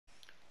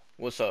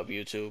What's up,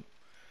 YouTube?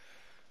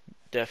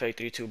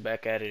 Def832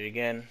 back at it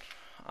again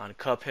on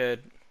Cuphead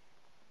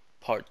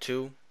Part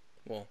 2.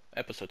 Well,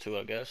 Episode 2,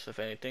 I guess, if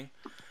anything.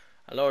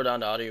 I lowered down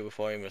the audio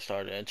before I even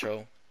started the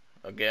intro.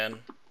 Again,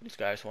 these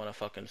guys want to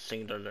fucking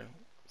sing their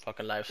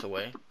fucking lives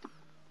away.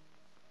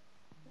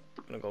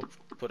 I'm gonna go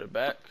put it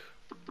back.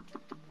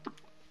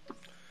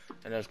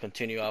 And let's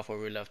continue off where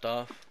we left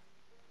off.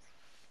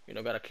 You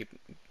know, gotta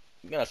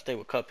stay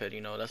with Cuphead,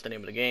 you know, that's the name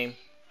of the game.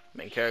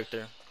 Main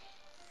character.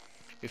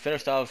 We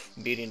finished off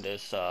beating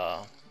this,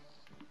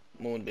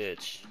 moon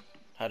bitch.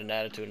 Had an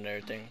attitude and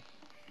everything.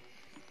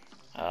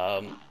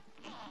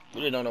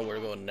 Really don't know where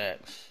to go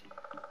next.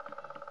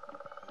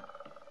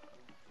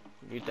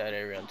 Beat that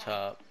area on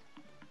top.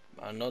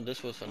 I know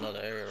this was another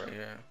area right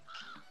here.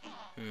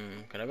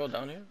 Can I go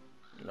down here?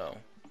 No.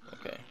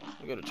 Okay,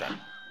 we go to try.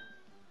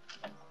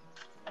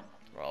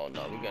 Oh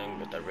no, we gotta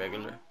get that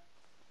regular.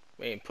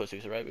 We ain't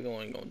pussies, right? We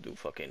ain't gonna do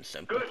fucking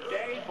simple. Good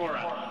day for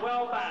a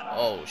 12 battle.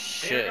 Oh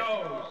shit.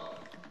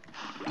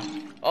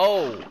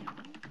 Oh.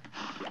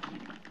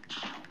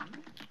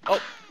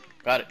 Oh,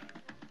 got it.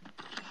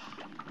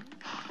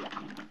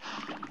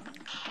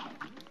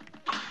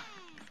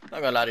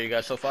 Not gonna lie to you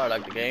guys, so far I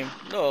like the game.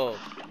 No.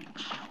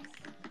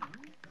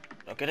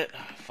 Don't get it?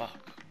 Fuck.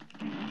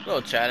 A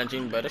little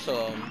challenging, but it's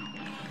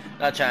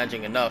not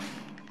challenging enough.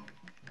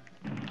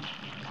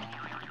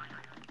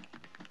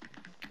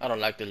 I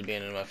don't like this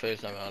being in my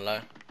face, not gonna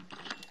lie.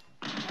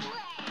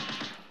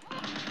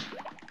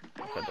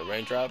 Okay, the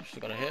raindrops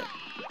are gonna hit.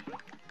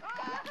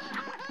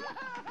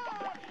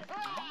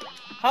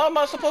 How am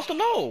I supposed to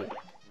know?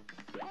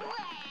 What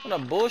kind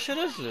of bullshit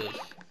is this?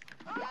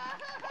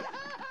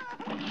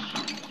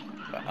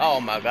 Oh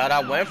my god,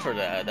 I went for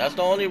that. That's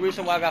the only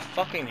reason why I got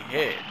fucking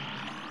hit.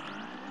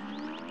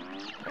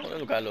 Oh,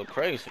 this guy a little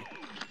crazy.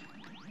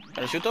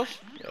 Can I shoot those?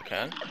 Yeah, I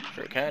can.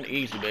 Sure can.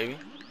 Easy, baby.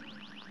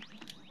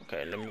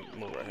 Okay, let me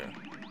move right here.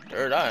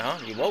 Third eye, huh?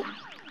 You woke?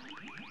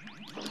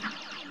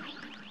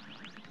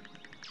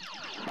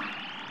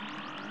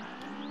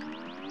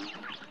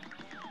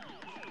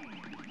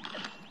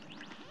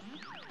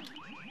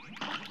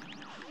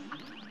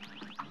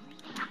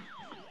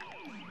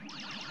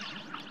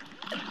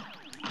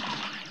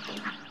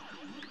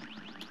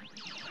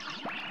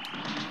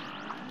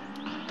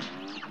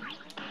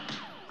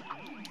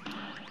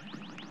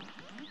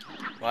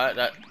 What?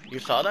 That you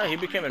saw that? He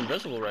became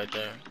invisible right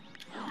there.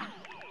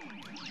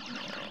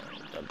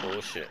 That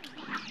bullshit.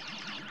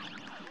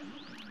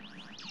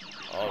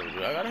 Oh,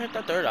 do I gotta hit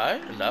that third eye?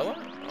 Is that what?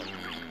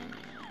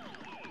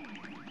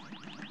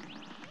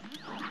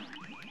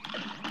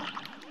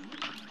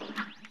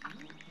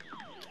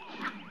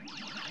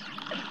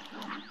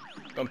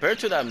 Compared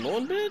to that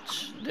moon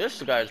bitch, this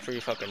guy's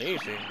pretty fucking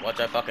easy. Watch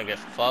I fucking get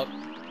fucked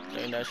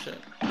saying that shit.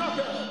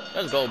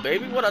 Let's go,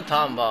 baby. What I'm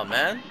talking about,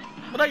 man?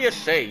 What I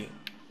just say?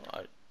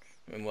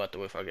 I mean, we'll have to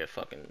wait if I get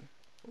fucking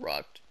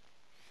rocked.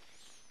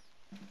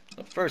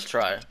 So first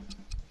try.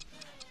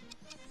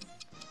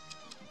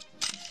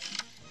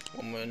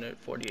 1 minute,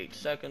 48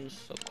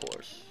 seconds, of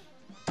course.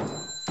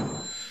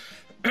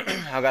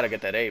 I gotta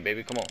get that A,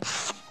 baby. Come on.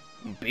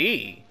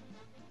 B?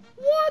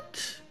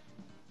 What?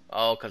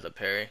 Oh, because of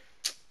parry.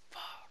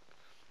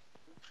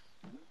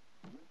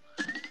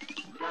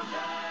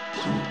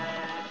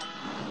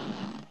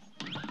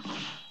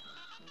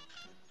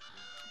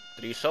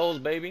 Three souls,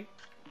 baby.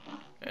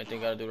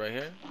 Anything gotta do right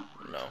here?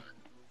 No.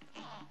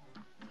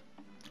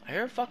 I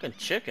hear a fucking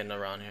chicken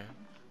around here.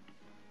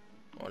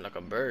 Or like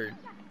a bird.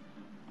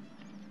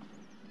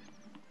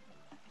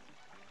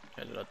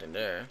 There's nothing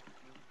there.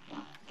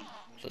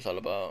 So it's all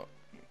about.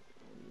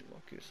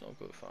 Okay, so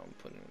good if I'm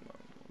putting my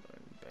mobile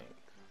in the bank.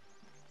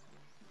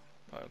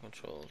 Power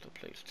control to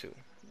place 2.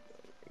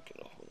 Get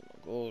a hold of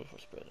my gold for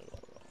spreading it all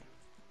around.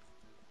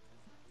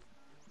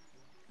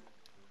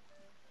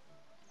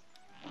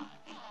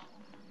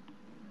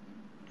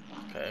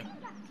 Okay.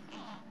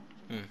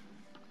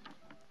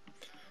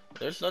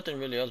 There's nothing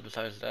really else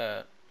besides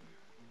that.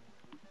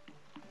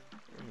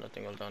 There's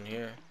nothing else down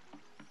here.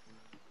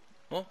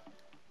 Oh,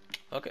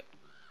 okay.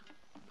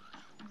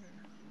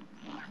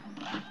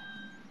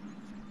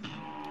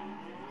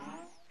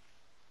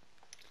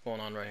 What's going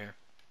on right here?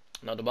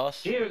 Another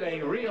boss? Here's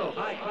a real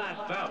high-class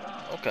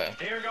bout. Okay.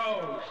 Here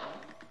goes.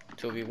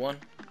 2v1.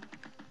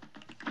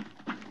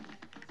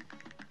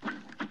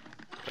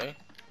 Okay.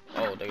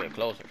 Oh, they get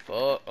closer.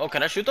 Fuck. Oh,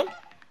 can I shoot them?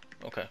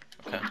 Okay.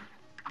 Okay.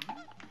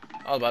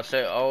 I was about to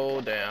say, oh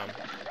damn.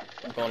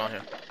 What's going on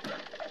here?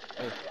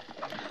 Ooh.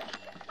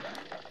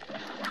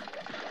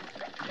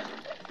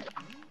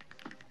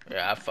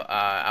 Yeah,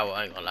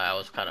 I ain't gonna lie, I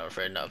was kind of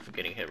afraid of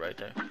getting hit right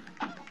there.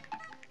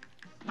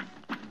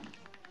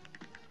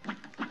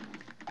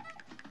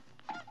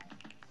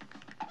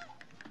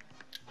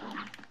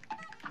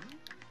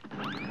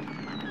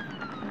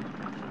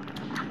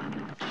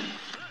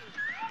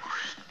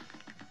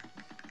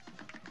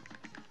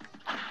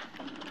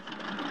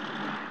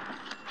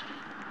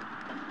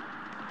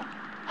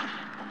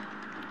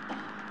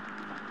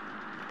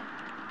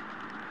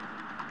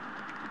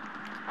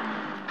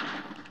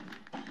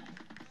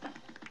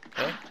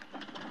 Okay.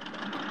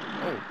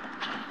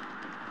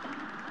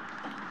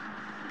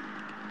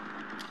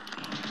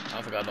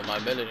 got no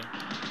mobility.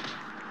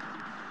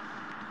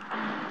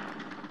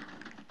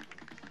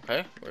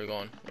 Okay, where are you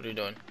going? What are you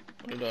doing?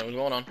 What are you doing? What's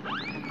going on?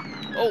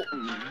 Oh!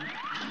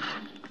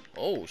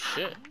 Oh,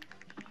 shit.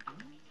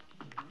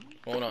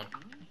 What's going on?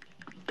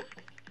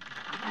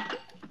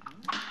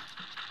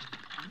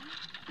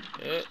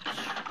 Bitch.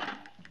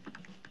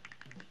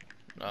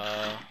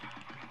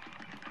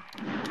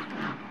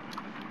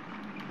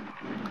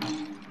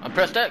 I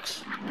pressed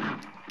X.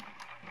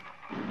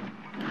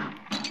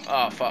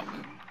 Oh, fuck.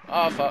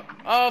 Oh, fuck.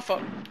 Oh,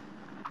 fuck.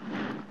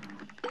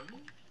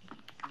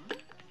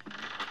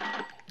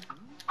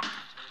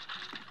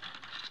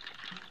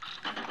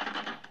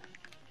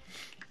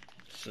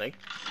 Snake.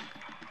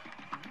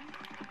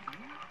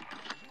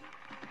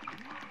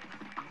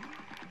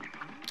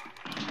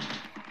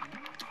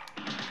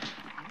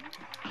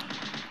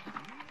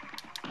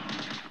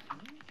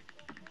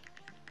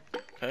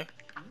 Okay.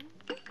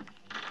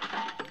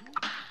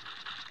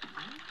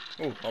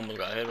 Ooh, almost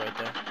got hit right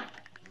there.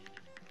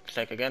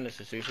 Snake again, this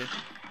is easy.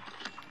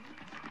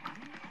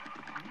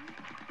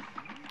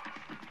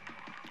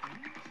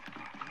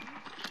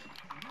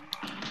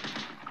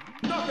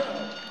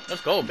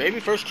 Let's go, baby.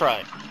 First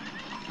try.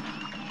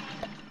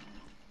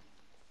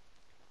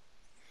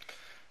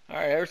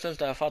 Alright, ever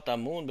since I fought that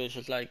moon bitch,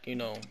 it's like, you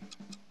know,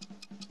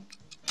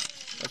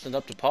 that's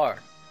up to par.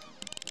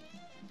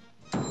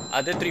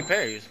 I did 3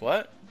 parries.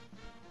 What?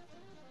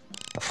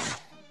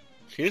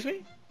 Excuse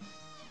me?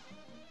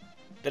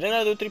 Didn't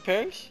I do 3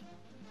 parries?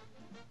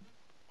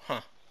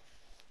 Huh.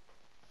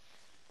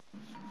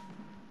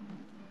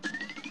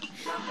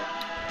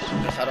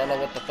 Guess I don't know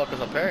what the fuck is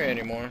a parry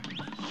anymore.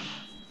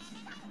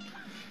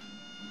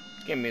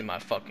 Give me my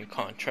fucking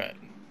contract.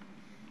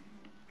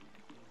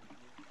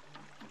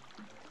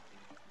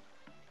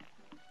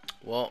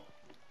 Well,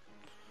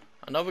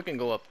 I know we can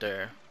go up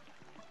there.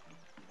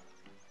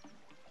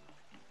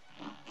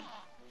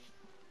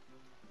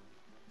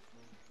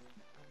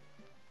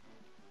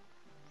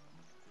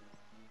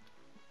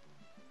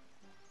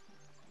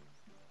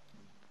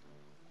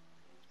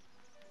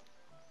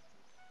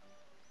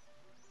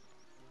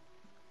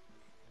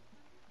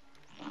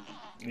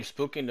 You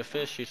spooking the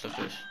fish, she's a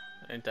fish.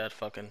 Ain't that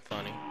fucking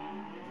funny?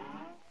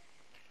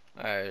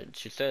 Alright,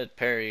 she said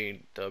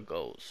parry the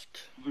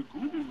ghost. The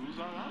Goonies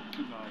are out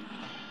tonight.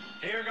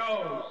 Here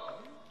goes.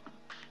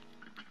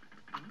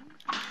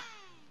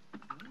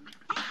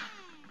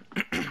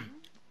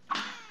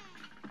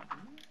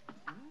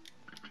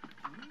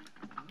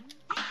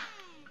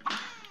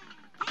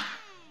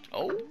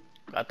 Oh,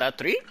 got that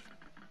 3?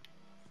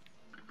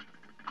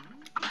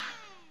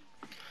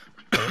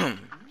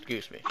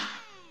 Excuse me.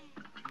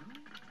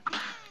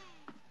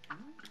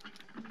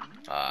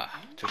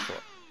 Ah, too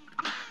short.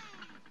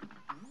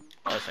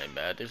 Oh, this ain't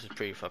bad. This is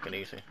pretty fucking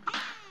easy.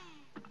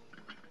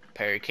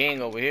 Parry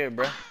King over here,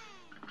 bruh.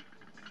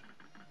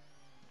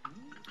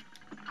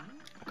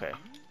 Okay.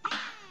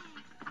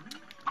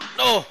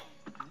 No!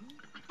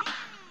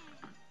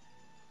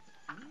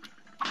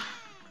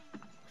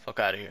 Fuck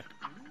out of here.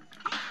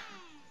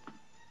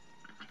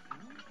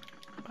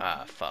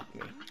 Ah, fuck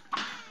me.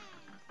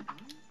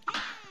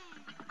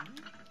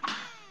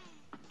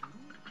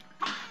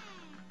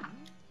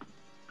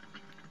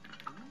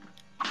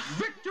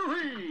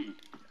 Victory!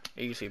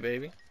 Easy,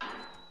 baby.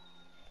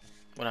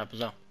 What happens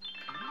now?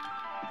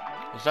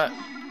 What's that?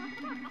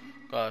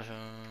 Gosh,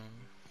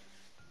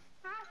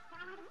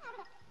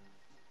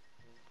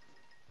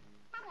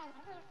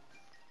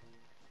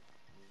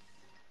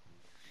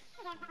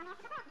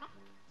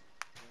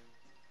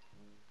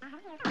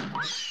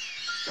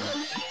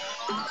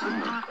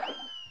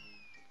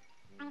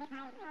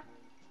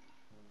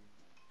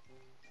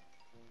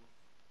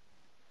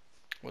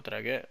 what did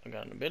I get? I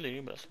got an ability,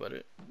 but that's about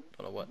it.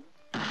 Don't know what.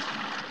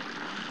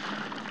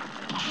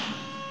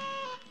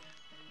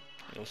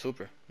 No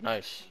super.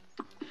 Nice.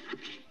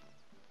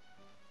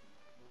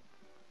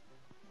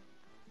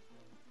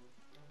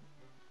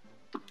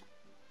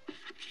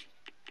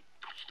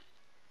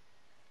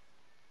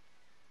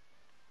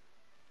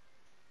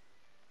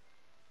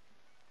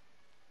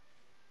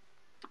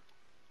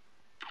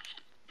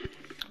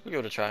 We'll give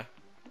it a try.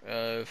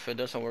 If it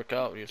doesn't work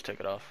out, we just take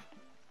it off.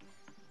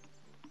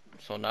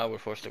 So now we're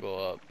forced to go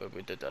up, but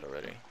we did that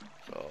already.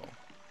 So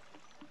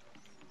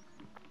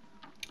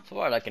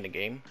far I liking the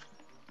game.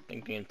 I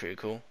think being pretty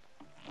cool.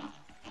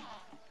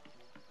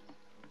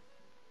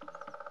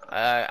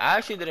 I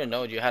actually didn't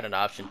know you had an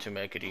option to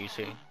make it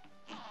easy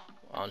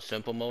on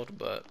simple mode,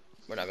 but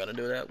we're not gonna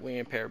do that. We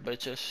ain't pair of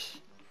bitches.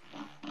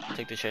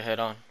 Take this shit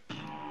head on.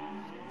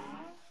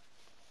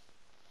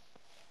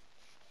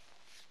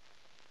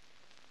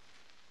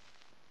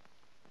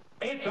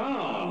 It's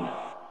on.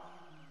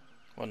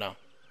 Well, no.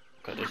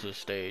 Okay, this is a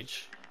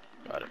stage.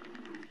 Got it.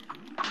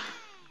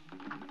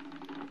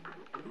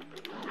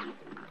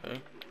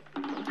 Okay.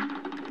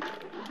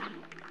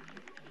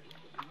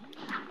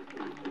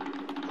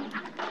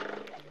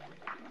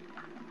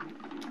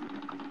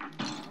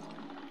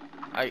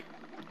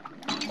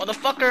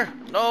 Motherfucker!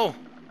 No!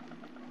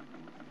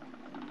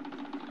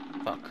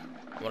 Fuck.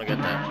 I wanna get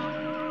that.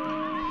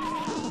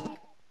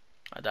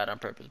 I died on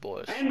purpose,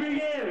 boys. And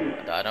begin.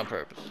 I died on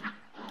purpose.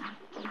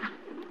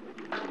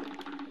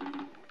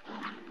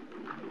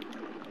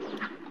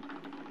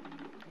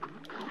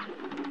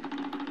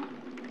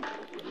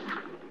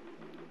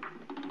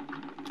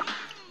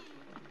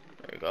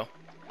 There you go.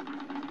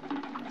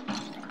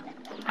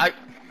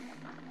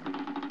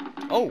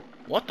 Oh,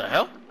 what the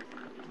hell?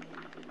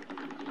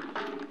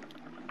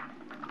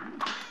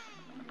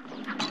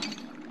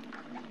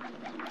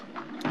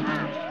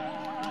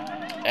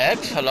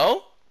 X,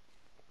 hello?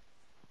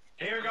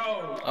 Here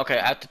goes. Okay,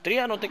 after 3,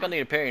 I don't think I need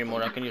a parry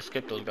anymore. I can just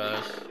skip those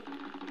guys.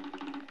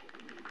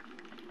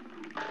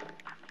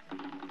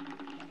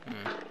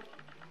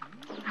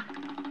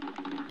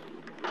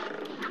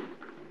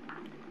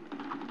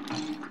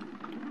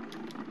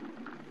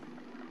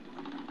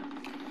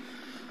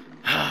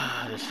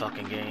 This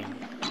fucking game.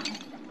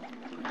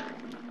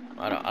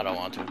 I don't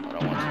want to. I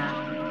don't want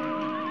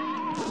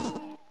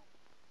to.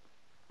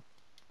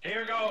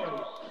 Here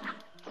goes.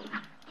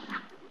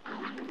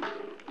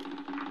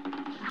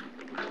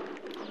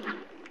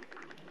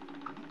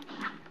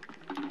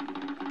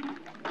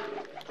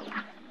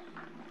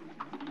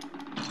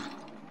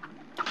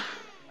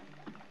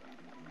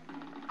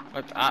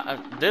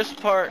 Like, this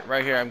part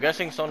right here, I'm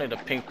guessing it's only the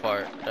pink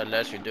part that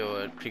lets you do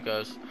it,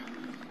 because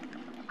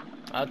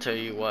I'll tell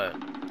you what.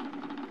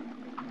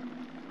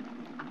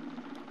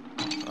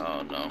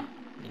 Oh no,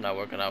 it's not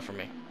working out for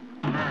me.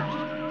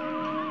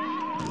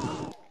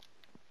 I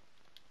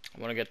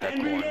want to get that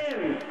And coin.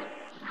 begin.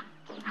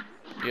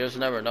 You just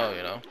never know,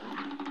 you know.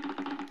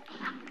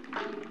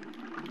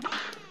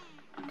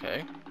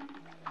 Okay.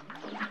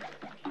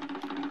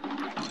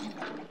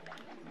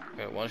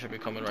 Okay, one should be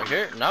coming right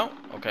here. No?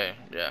 Okay,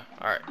 yeah,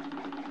 alright.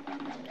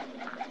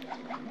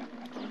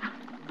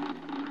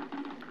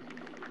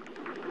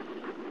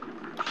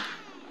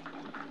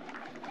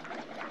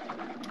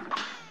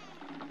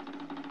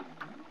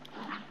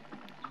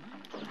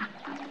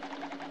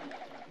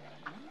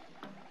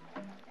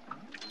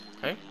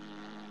 Okay.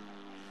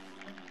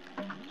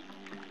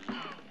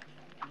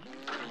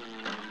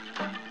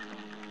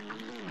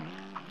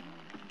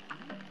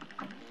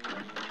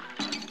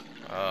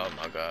 Oh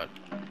my god.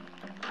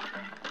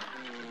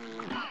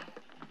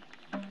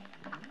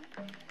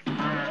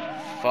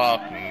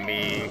 Fuck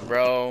me,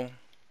 bro.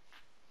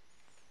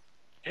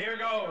 Here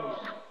goes.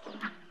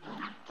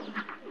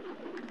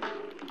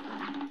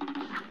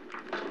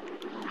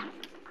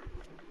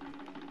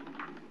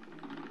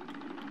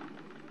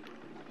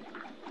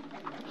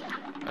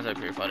 That's like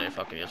pretty funny if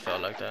I could just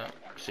felt like that.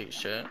 See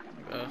shit, I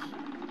guess.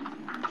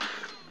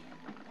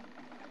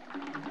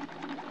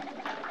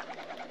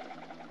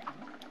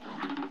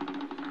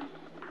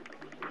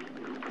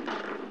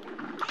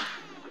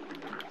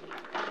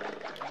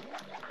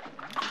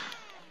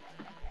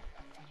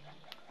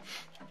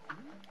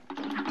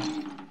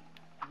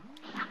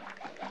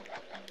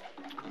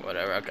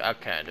 Whatever, I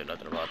can't do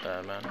nothing about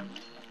that, man.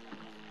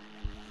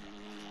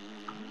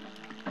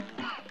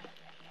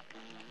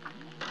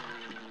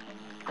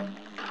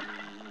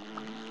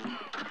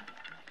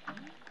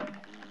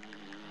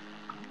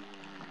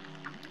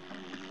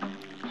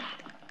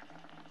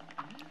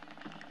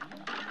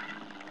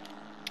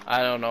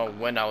 I don't know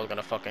when I was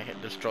gonna fucking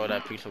destroy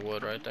that piece of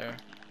wood right there.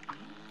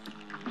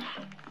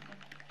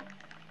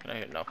 Can I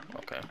hit? No.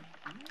 Okay.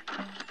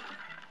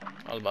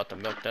 I was about to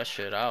milk that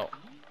shit out.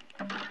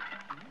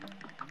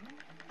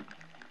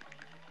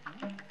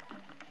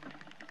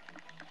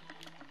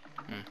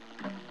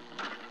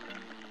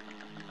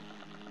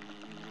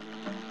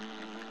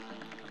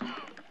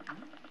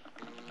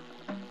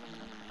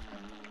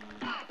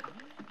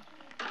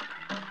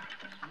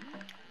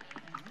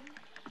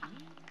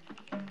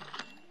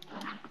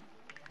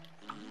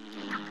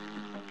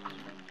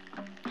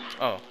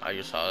 Oh, I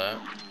just saw that.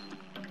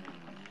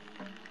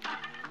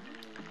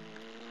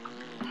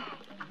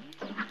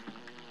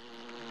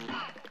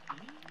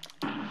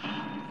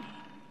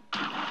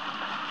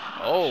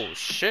 Oh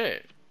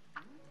shit.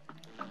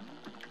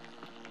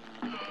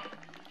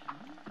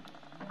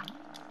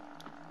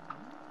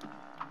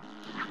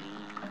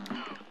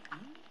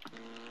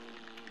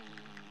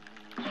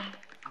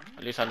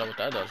 At least I know what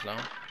that does now.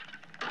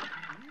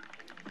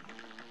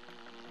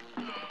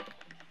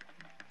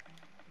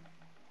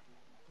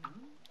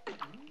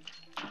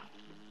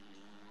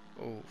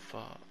 Oh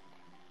fuck.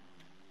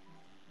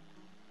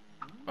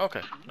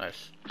 Okay,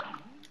 nice.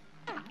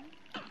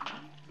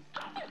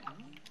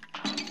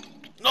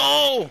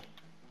 No!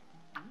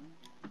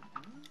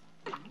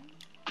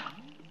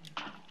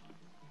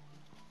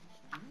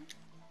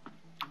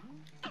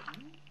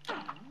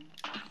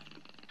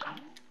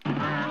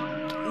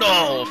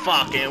 No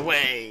fucking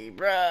way,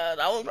 bruh.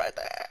 I was right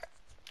there.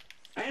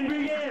 And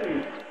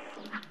begin.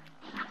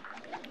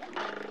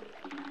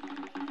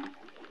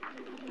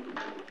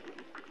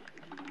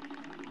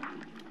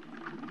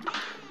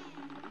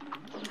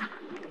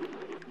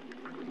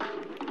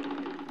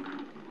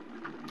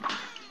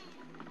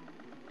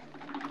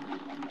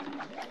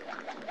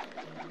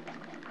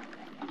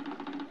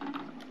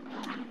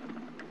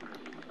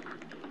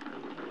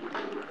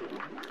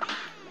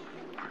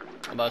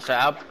 about to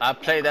say I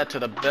play that to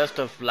the best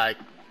of like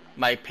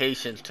my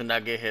patience to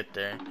not get hit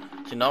there.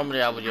 See,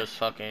 normally I would just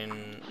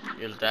fucking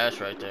use dash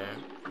right there.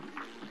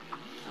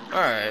 All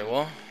right,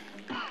 well,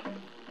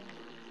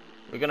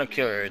 we're gonna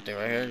kill everything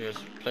right here. Just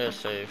play it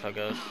safe, I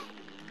guess.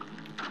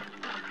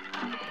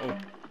 Oh,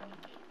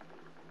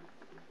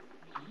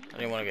 I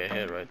didn't want to get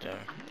hit right there.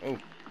 Oh.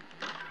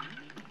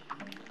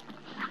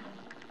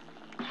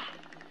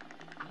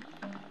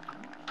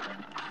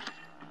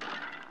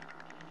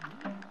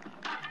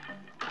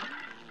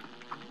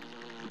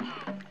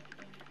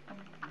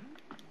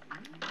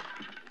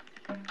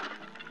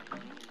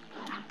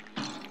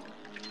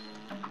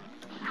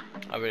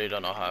 I really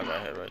don't know how I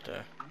got hit right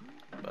there,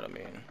 but I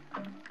mean,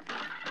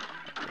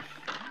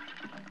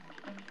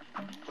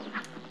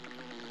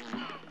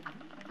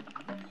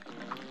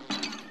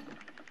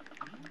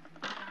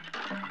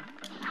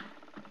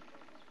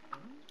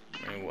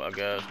 I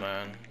guess,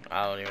 man,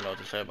 I don't even know what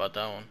to say about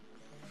that one.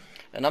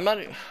 And I'm not,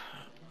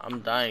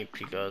 I'm dying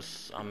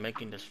because I'm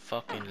making this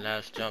fucking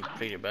last jump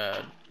pretty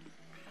bad.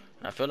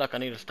 And I feel like I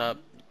need to stop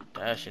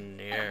dashing in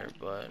the air,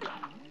 but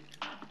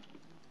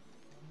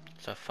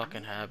it's a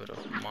fucking habit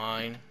of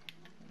mine.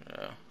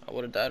 Yeah, I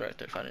would have died right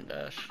there if I didn't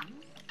dash.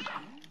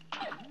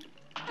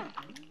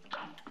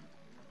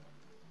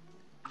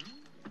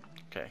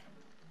 Okay.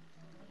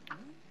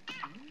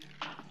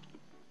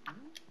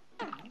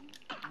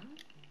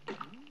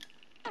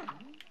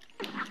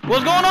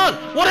 What's going on?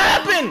 What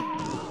happened?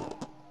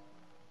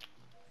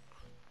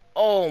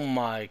 Oh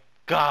my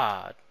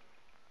god.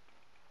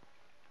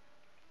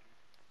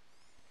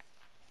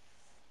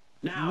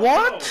 Now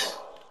What? go.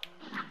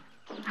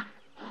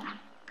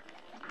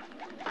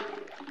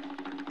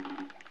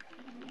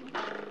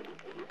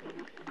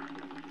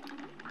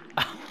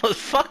 I was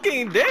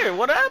fucking there.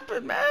 What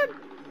happened, man?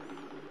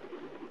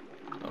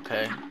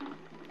 Okay.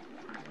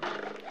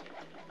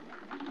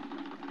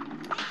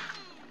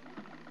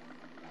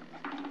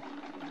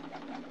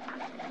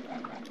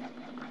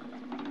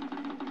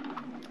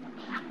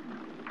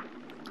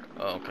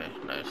 Oh, okay,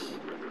 nice.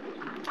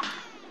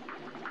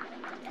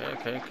 Okay,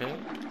 okay, okay.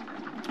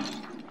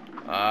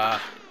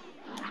 Ah.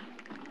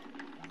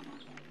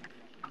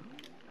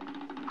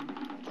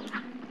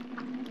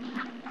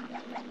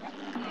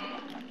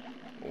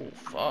 Oh,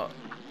 fuck.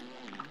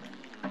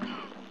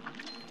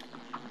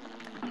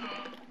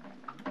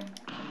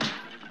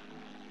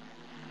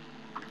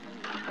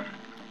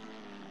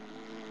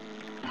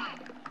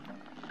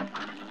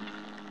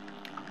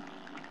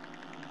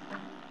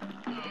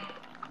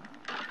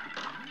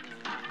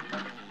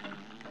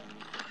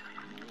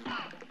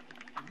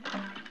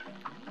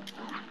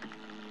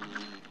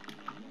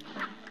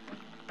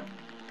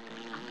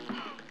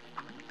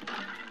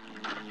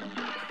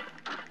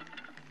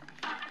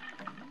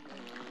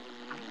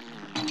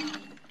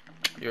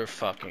 You're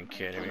fucking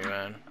kidding me,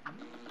 man.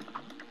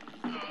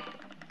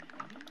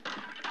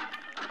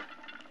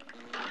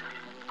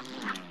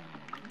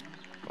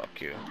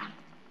 Fuck you.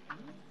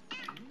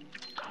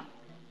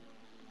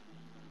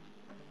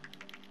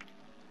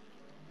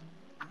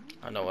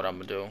 I know what I'm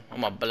gonna do.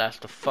 I'm gonna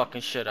blast the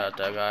fucking shit out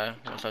that guy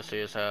once I see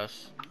his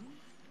ass.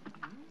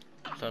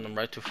 Send him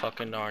right to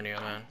fucking Narnia,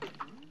 man.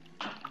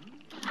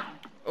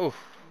 Oof.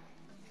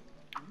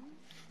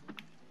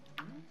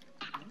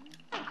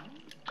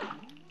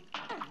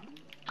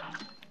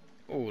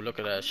 Ooh, look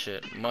at that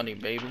shit. Money,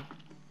 baby.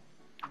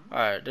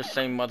 Alright, this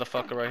same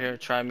motherfucker right here,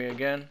 try me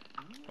again.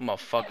 I'm gonna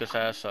fuck his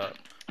ass up.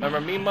 Remember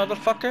me,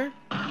 motherfucker?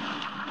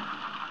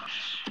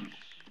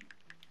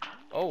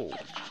 Oh.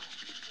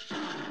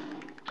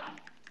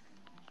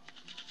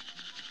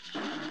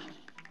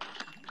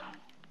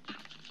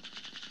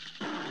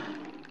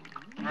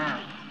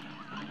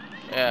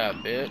 Yeah,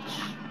 bitch.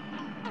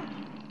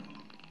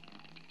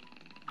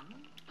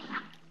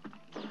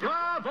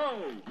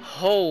 Bravo.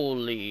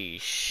 Holy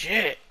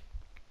shit.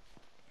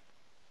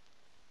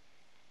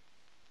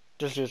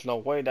 There's just no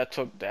way that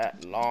took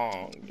that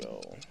long, yo.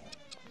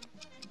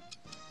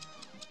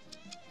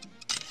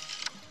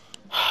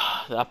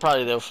 I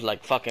probably there for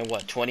like fucking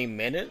what, 20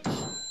 minutes?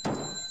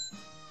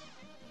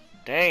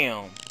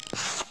 Damn.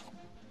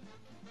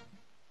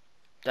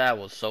 That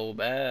was so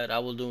bad. I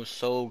was doing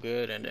so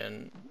good and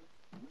then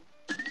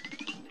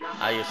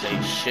I just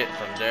ate shit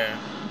from there.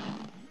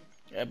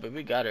 Yeah, but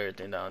we got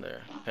everything down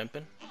there.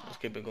 Pimping. Let's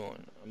keep it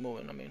going.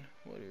 Moving, I mean.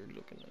 What are you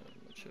looking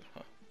at? Shit,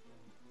 huh?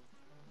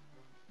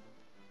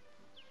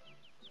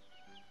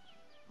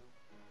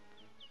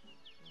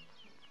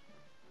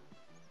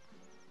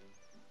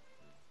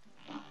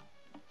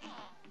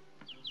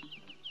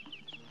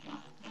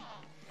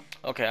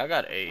 Okay, I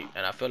got 8,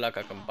 and I feel like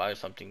I can buy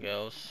something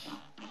else.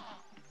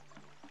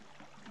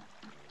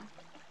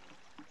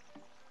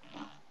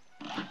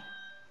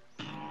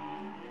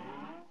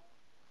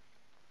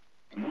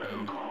 Hmm.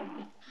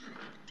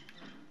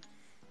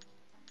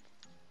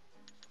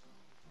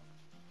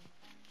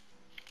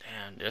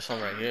 Damn, this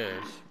one right here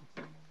is...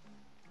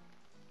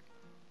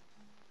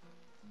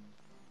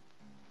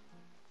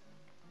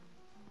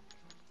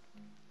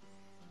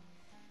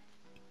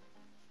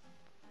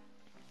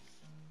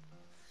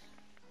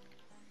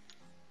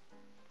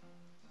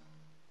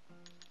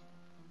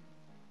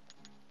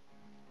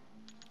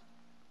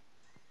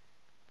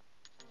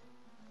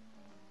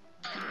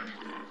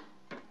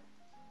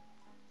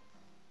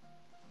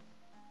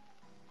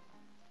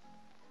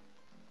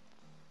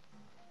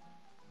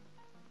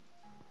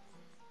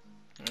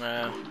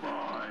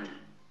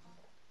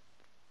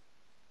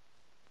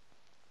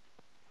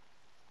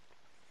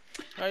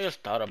 I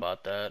just thought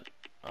about that.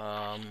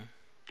 Um.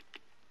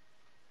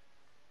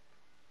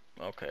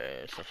 Okay,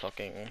 it's a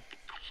fucking.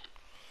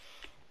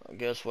 I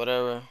guess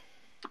whatever.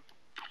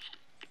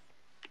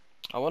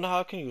 I wonder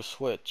how can you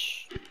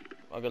switch.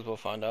 I guess we'll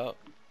find out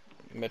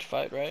mid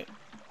fight, right?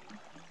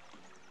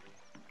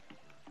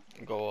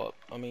 Go up.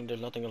 I mean,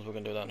 there's nothing else we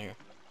can do down here.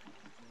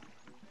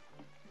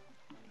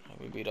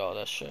 We beat all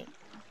that shit.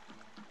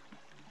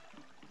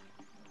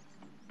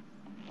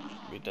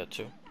 Beat that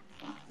too.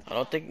 I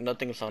don't think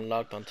nothing's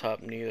unlocked on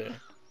top neither.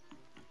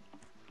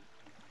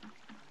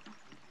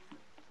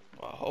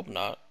 Well, I hope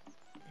not.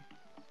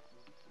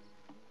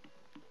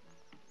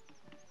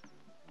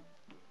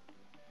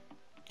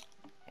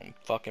 I'm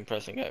fucking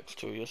pressing X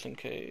too, just in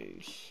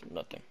case.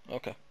 Nothing.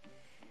 Okay.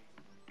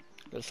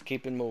 Let's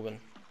keep it moving.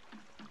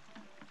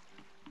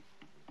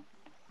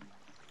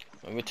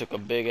 And we took a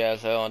big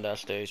ass L on that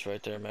stage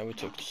right there, man. We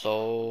took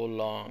so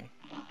long.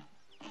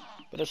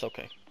 But it's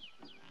okay.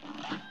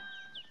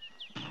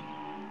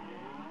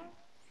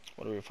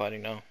 What are we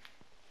fighting now?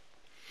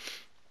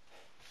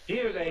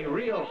 Here's a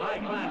real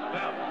high-class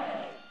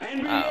bout.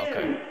 And Ah,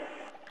 begin.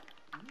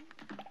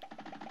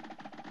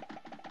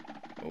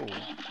 okay.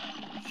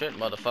 Ooh. Shit,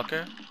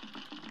 motherfucker.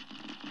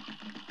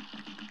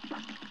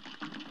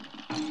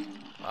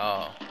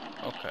 Oh,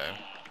 okay.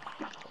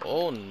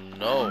 Oh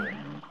no.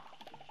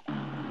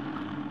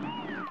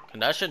 Can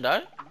that shit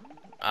die?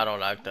 I don't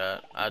like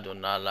that. I do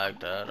not like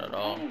that at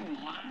all.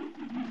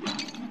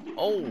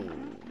 Oh.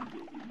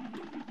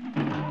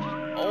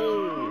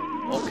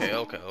 Oh. Okay,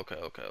 okay, okay,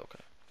 okay, okay.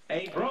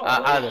 A I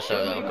brawl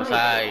deserve will that because begin.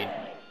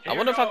 I Here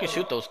wonder if I can goes.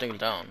 shoot those things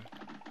down.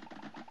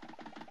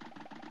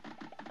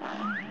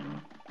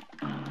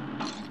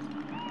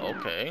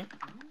 Okay.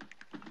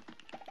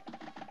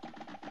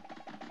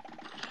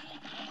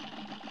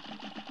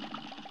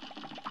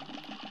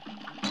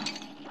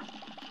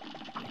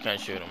 You can't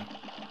shoot them.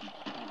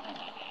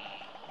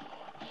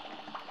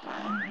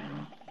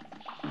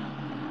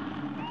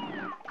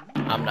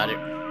 I'm not it.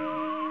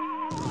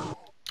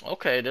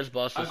 Okay, this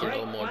boss A is a great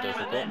little more slam and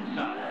difficult. then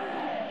some.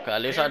 Okay,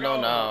 at least I Here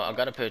know now. goes. I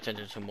gotta pay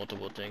attention to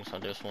multiple things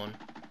on this one.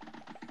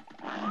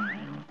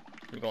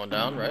 You're going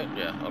down, right?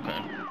 Yeah, okay.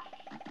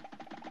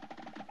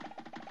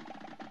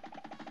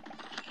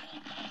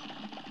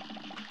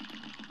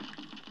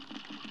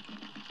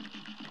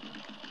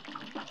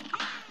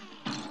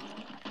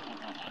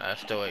 I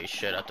still ate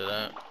shit after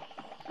that.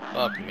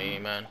 Fuck me,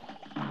 man.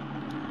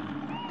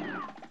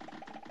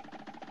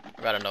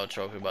 I got a no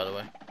trophy, by the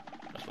way.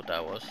 That's what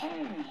that was.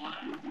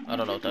 I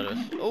don't know what that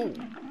is. Oh!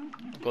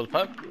 Gold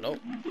pipe? Nope.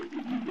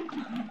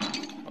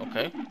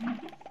 Okay.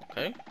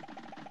 Okay.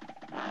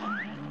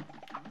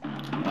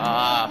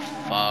 Ah,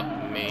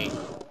 fuck me.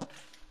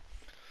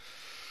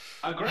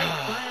 A great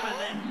slam and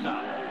then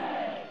some.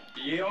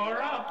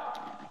 You're up.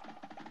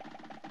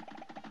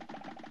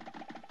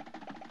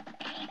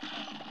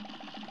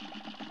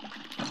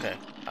 Okay.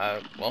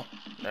 Well,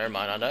 never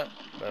mind on that.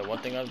 But one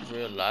thing I've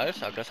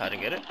realized, I guess I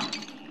didn't get it.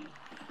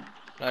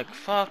 Like,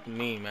 fuck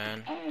me,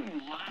 man.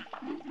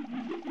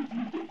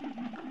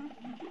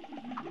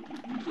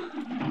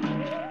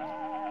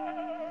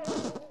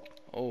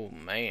 Oh,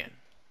 man.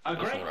 A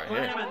This great one right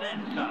here. slam and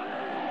then some.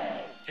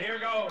 Here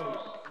goes.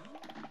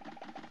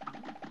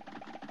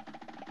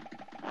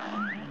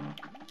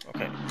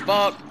 Okay.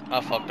 Fuck!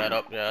 I fucked that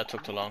up. Yeah, that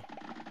took too long.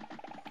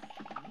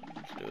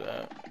 Let's do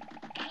that.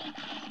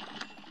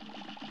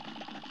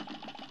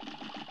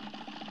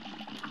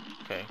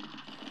 Okay.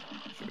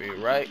 Should be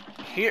right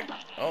here.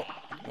 Oh,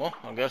 well,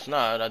 I guess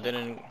not. I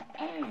didn't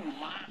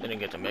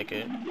get to make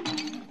it.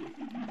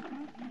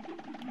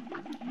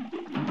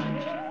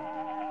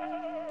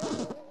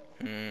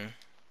 Hmm.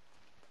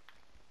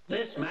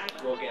 This match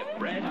will get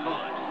red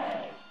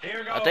hot.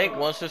 Here I think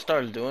goes. once it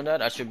starts doing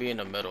that, I should be in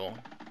the middle.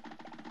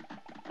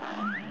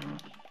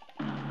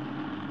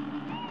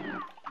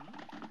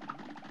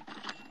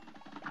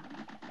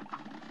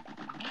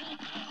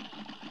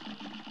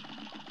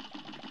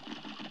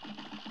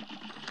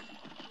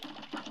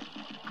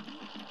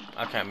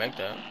 I can't make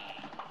that.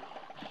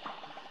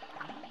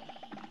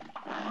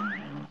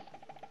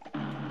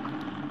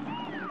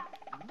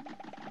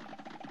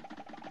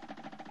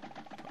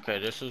 Okay,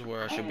 this is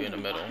where I should be in the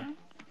middle.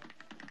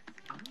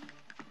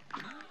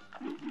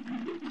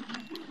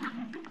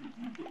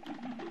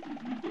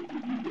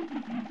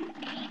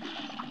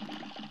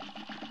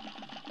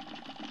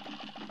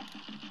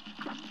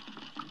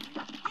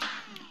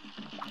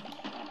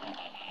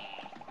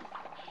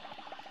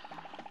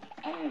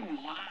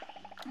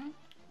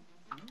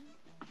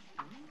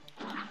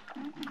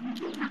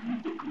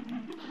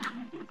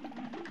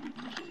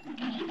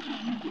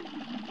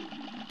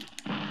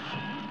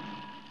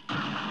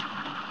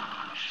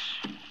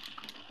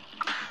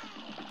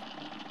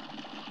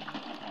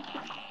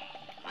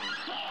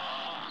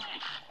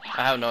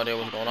 I have no idea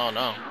what's going on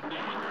now.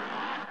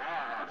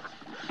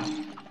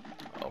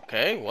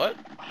 Okay, what?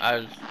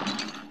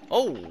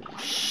 Oh,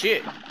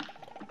 shit.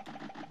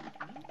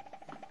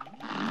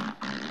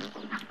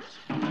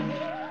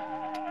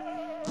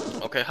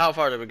 Okay, how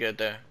far did we get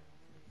there?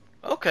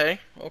 Okay,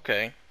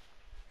 okay.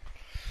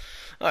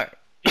 Alright.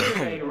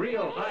 Here's a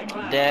real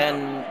high-class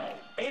Then duck.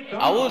 It's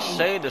I would on.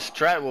 say the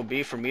strat will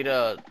be for me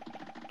to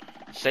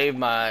save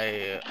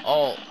my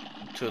ult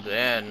to the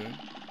end.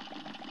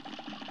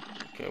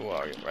 Okay, where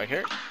are you? Right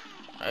here.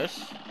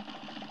 Nice.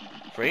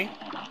 Free.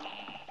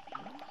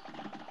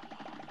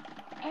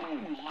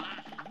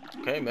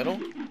 Okay, middle.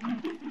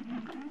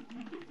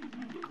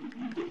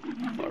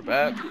 Far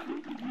back.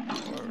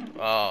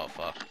 Oh,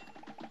 fuck.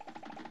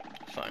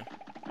 It's fine.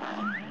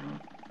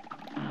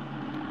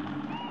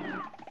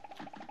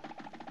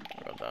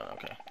 Go down,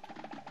 okay.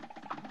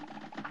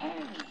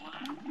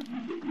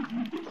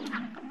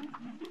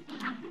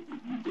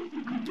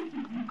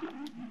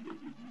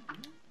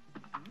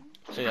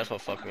 See, that's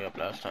what fucked me up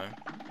last time.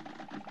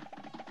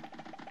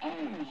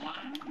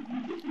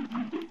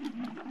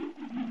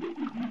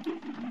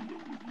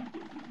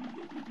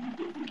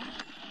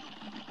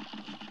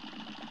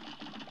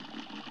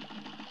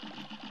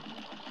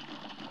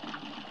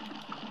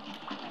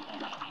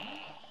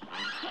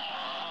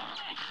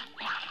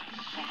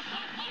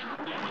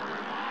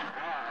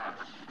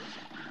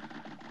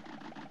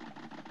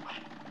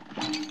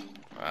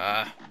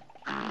 Ah.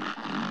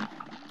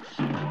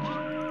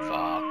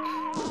 Fuck.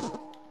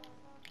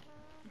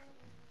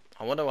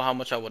 I wonder how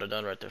much I would have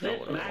done right there if I This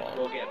would have match evolved.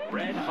 will get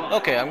red hot.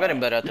 Okay, I'm getting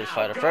better at this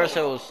fight. Now At first it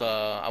go. was,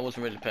 I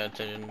wasn't really paying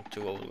attention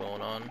to what was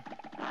going on.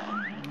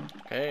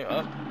 Okay,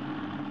 up.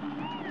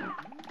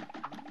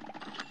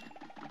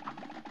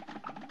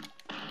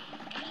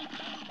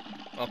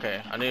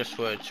 Okay, I need to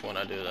switch when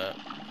I do that.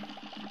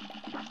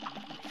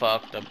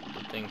 Fuck, the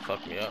thing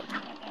fucked me up.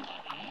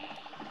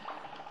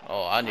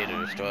 Oh, I need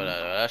to destroy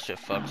that. That shit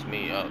fucks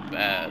me up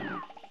bad.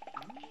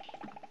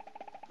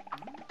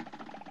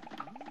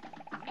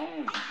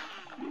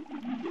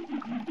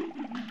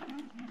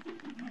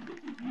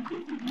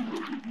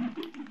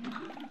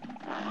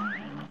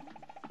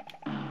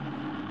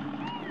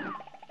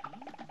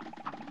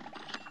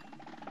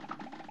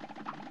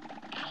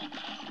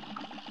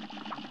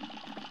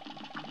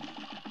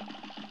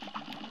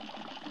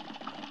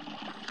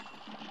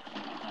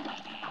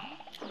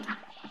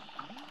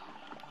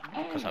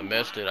 Because I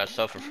missed it, I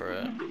suffered for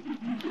it.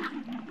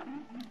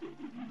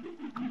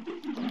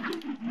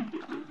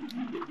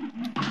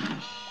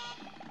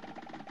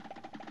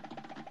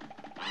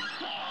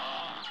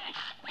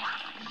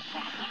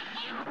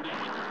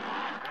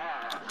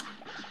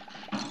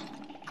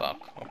 Fuck,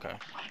 okay.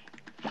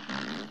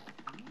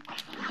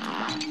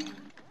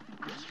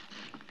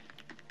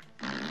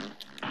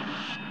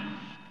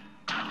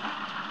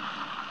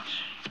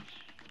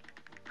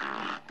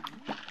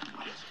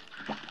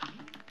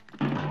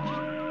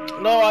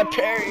 No, I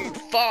parried!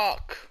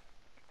 Fuck!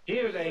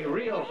 Here's a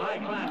real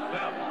high-class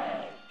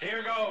duck.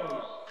 Here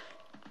goes.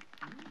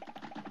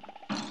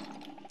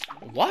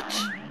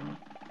 What?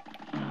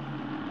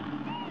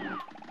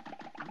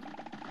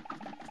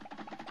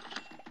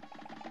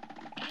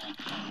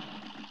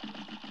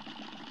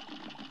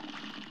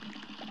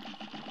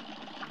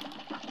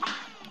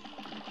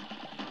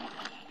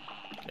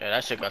 Yeah,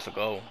 that shit got to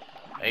go.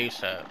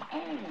 ASAP.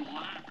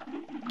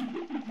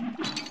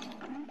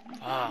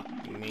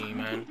 Fuck me,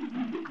 man.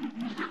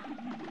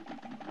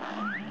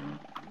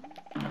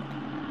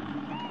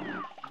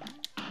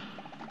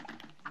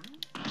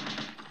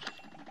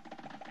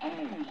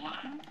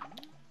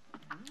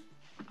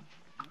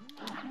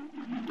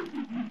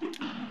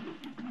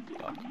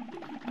 Fuck.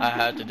 I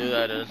had to do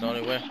that, it's the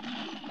only way.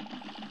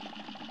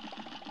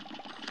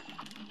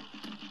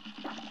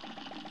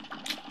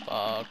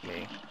 Fuck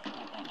me.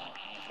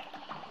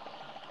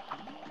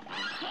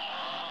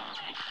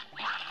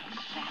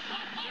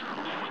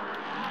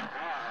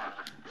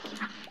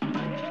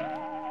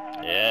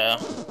 Yeah.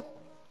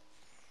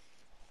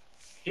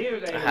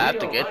 Here's I a have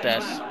to real get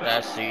high-class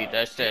that duck. seed.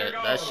 Here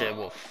That goes. shit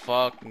will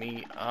fuck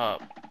me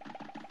up.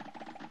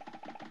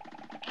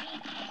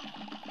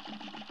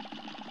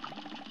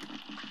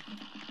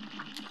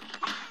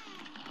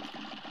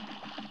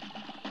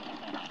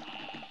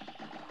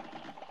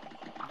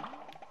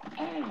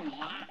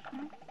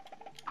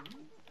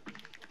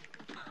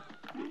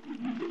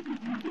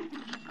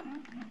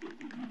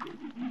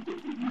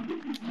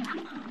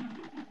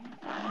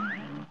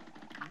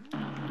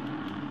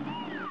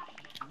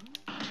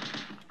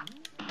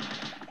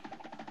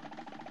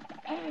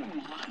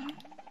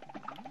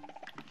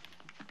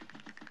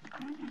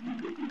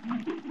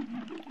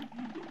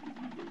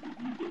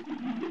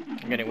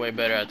 I'm getting way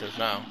better at this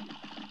now.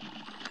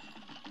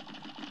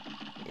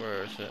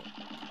 Where is it?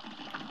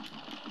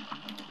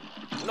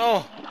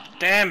 No!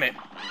 Damn it!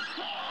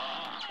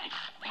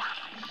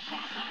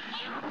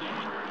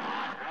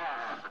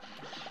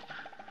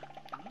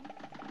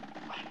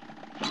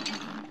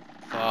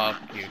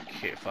 Fuck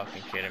you,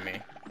 fucking kidding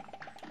me.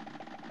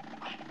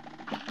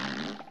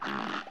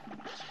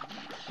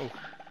 Ooh.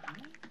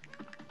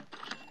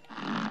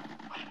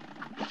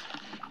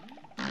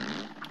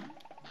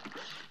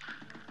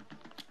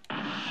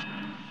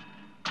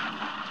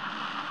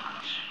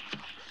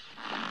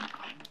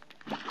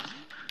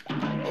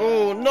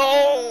 Oh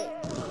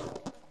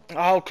no!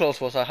 How close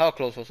was I? How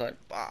close was I?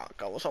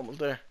 Fuck, I was almost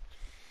there.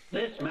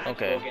 This match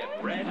Okay. will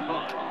get red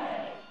hot.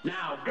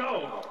 Now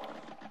go!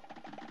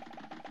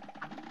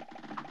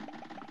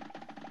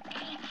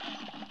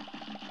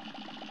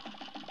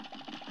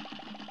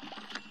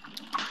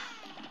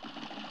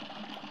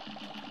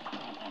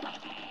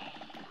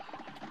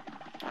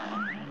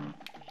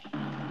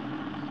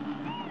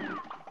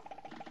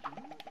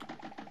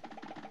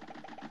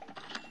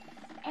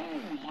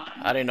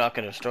 I didn't know I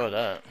could destroy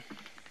that.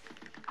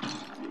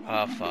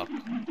 Ah, fuck.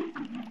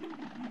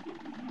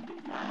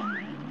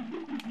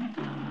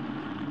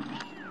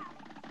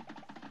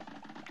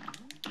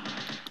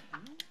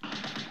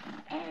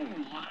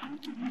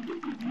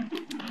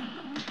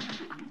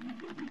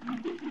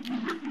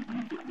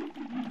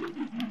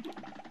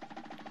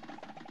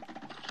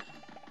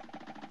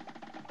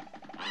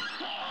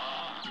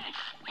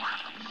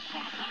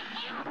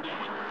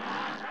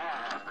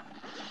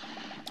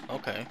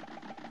 Okay.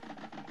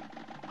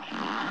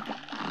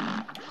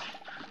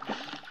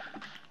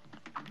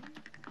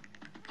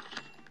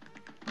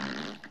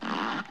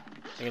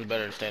 I think it's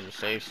better to stay in the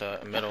safe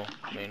side, middle.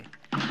 I mean.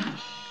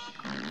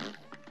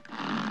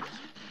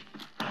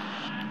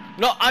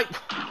 No, I.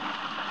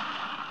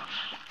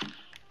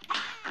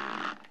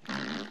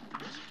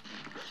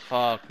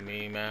 Fuck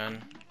me,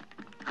 man.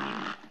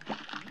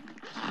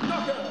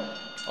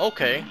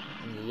 Okay.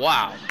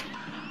 Wow.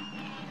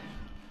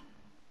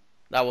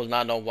 That was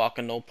not no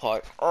walking, no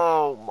park.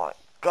 Oh my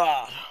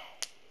god.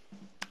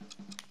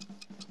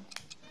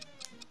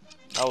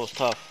 That was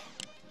tough.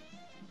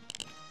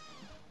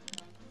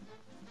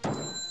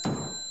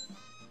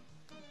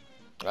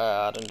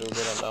 I didn't do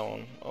good on that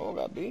one. Oh, I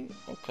got beat?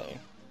 Okay.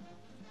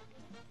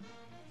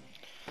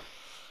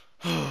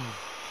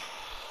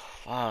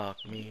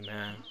 Fuck me,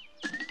 man.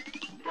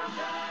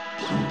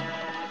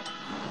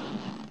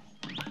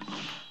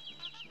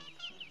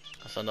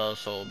 That's another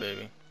soul,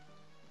 baby.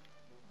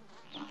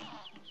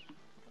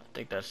 I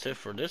think that's it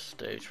for this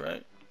stage,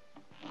 right?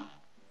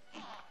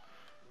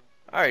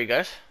 Alright,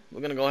 guys.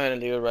 We're gonna go ahead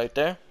and leave it right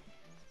there.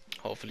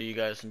 Hopefully you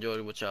guys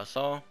enjoyed what y'all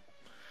saw.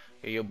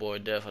 Give your boy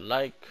Dev a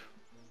like.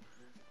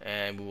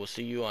 And we will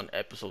see you on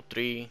episode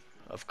 3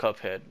 of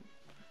Cuphead.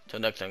 Till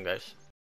next time, guys.